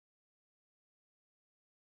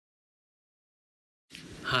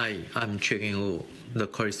Hi, I'm Wu, the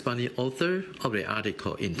corresponding author of the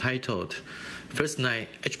article entitled First-Line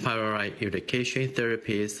H.pylori Eradication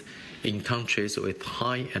Therapies in Countries with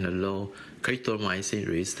High and Low Clarithromycin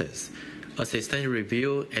Resistance, a systemic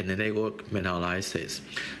review and network meta-analysis,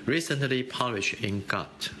 recently published in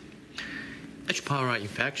Gut. H.pylori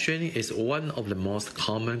infection is one of the most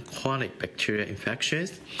common chronic bacterial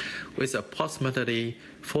infections, with approximately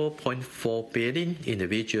 4.4 billion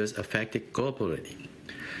individuals affected globally.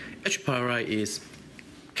 H.pylori is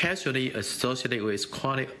causally associated with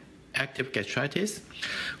chronic active gastritis,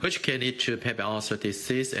 which can lead to pelvic ulcer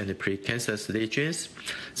disease and precancerous lesions,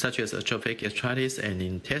 such as atrophic gastritis and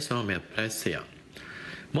intestinal metaplasia.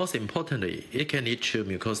 Most importantly, it can lead to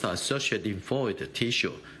mucosa-associated lymphoid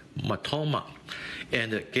tissue, hematoma,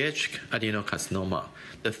 and gastric adenocarcinoma,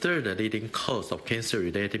 the third leading cause of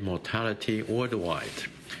cancer-related mortality worldwide.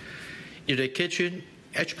 Eradication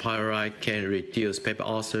H.pylori can reduce pelvic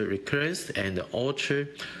ulcer recurrence and alter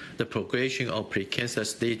the progression of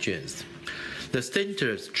precancerous lesions. The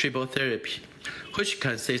standard triple therapy, which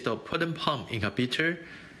consists of proton pump inhibitor,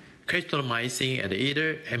 clarithromycin, and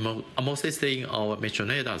either amoxicillin or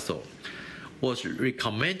metronidazole, was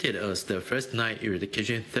recommended as the first-line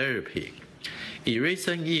eradication therapy. In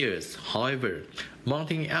recent years, however,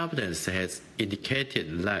 mounting evidence has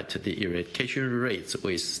indicated that the eradication rates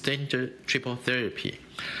with standard triple therapy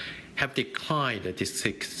have declined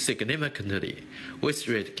significantly, with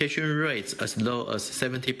eradication rates as low as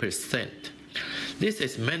 70%. This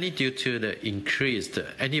is mainly due to the increased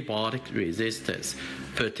antibiotic resistance,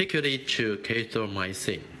 particularly to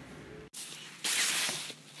clarithromycin.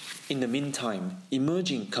 In the meantime,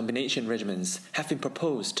 emerging combination regimens have been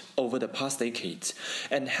proposed over the past decades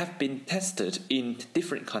and have been tested in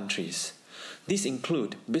different countries. These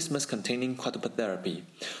include bismuth-containing quadruple therapy,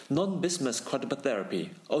 non-bismuth quadruple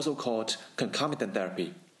therapy, also called concomitant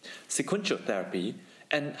therapy, sequential therapy,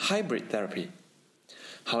 and hybrid therapy.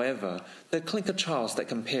 However, the clinical trials that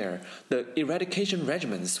compare the eradication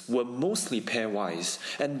regimens were mostly pairwise,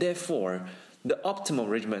 and therefore the optimal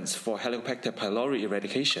regimens for Helicobacter pylori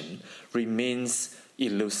eradication remains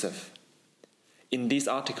elusive. In this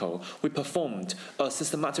article, we performed a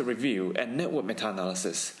systematic review and network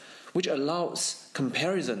meta-analysis, which allows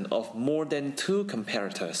comparison of more than 2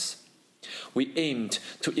 comparators. We aimed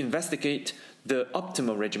to investigate the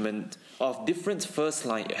optimal regimen of different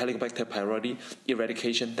first-line Helicobacter pylori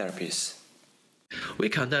eradication therapies. We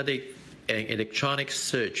conducted an electronic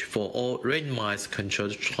search for all randomized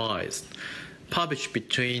controlled trials published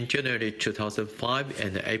between January 2005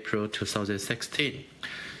 and April 2016.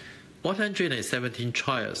 117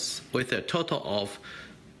 trials with a total of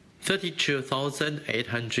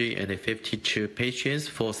 32,852 patients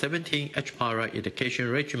for 17 H.pylori eradication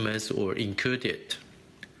regimens were included.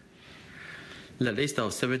 The list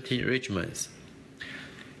of 17 regimens.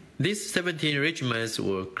 These 17 regimens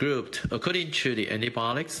were grouped according to the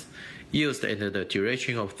antibiotics used and the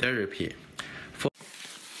duration of therapy.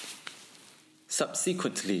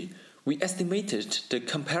 Subsequently, we estimated the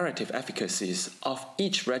comparative efficacies of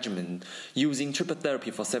each regimen using triple therapy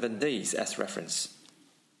for 7 days as reference.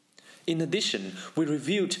 In addition, we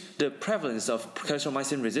reviewed the prevalence of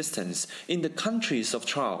clarithromycin resistance in the countries of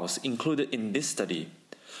trials included in this study.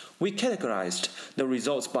 We categorized the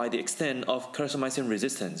results by the extent of clarithromycin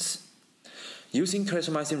resistance. Using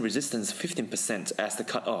clarithromycin resistance 15% as the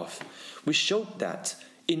cutoff, we showed that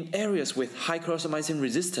in areas with high clarithromycin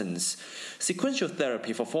resistance, sequential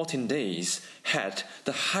therapy for 14 days had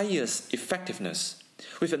the highest effectiveness,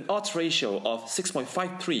 with an odds ratio of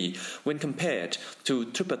 6.53 when compared to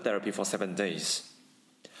triple therapy for 7 days.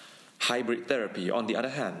 Hybrid therapy, on the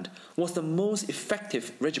other hand, was the most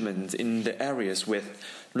effective regimen in the areas with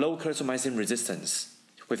low clarithromycin resistance,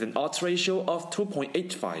 with an odds ratio of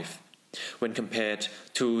 2.85 when compared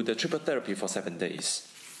to the triple therapy for 7 days.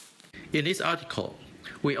 In this article,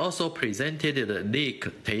 we also presented the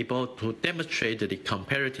leak table to demonstrate the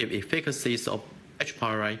comparative efficacies of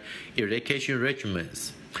H.pylori eradication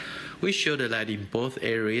regimens. We showed that in both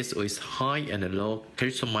areas with high and low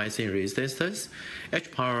clarithromycin resistance,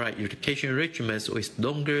 H.pylori eradication regimens with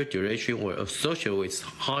longer duration were associated with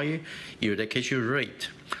higher eradication rate.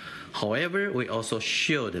 However, we also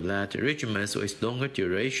showed that regimens with longer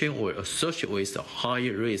duration were associated with a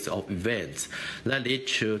higher risk of events that lead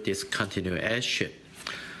to discontinuation.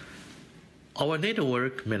 Our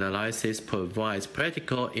network meta-analysis provides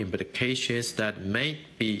practical implications that may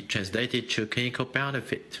be translated to clinical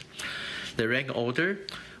benefit. The rank order,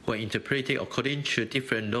 when interpreted according to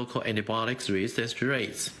different local antibiotics resistance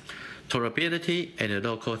rates, Tolerability and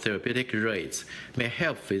local therapeutic rates may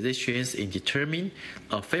help physicians in determining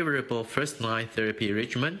a favorable first-line therapy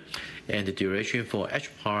regimen and duration for H.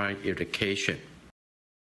 pylori eradication.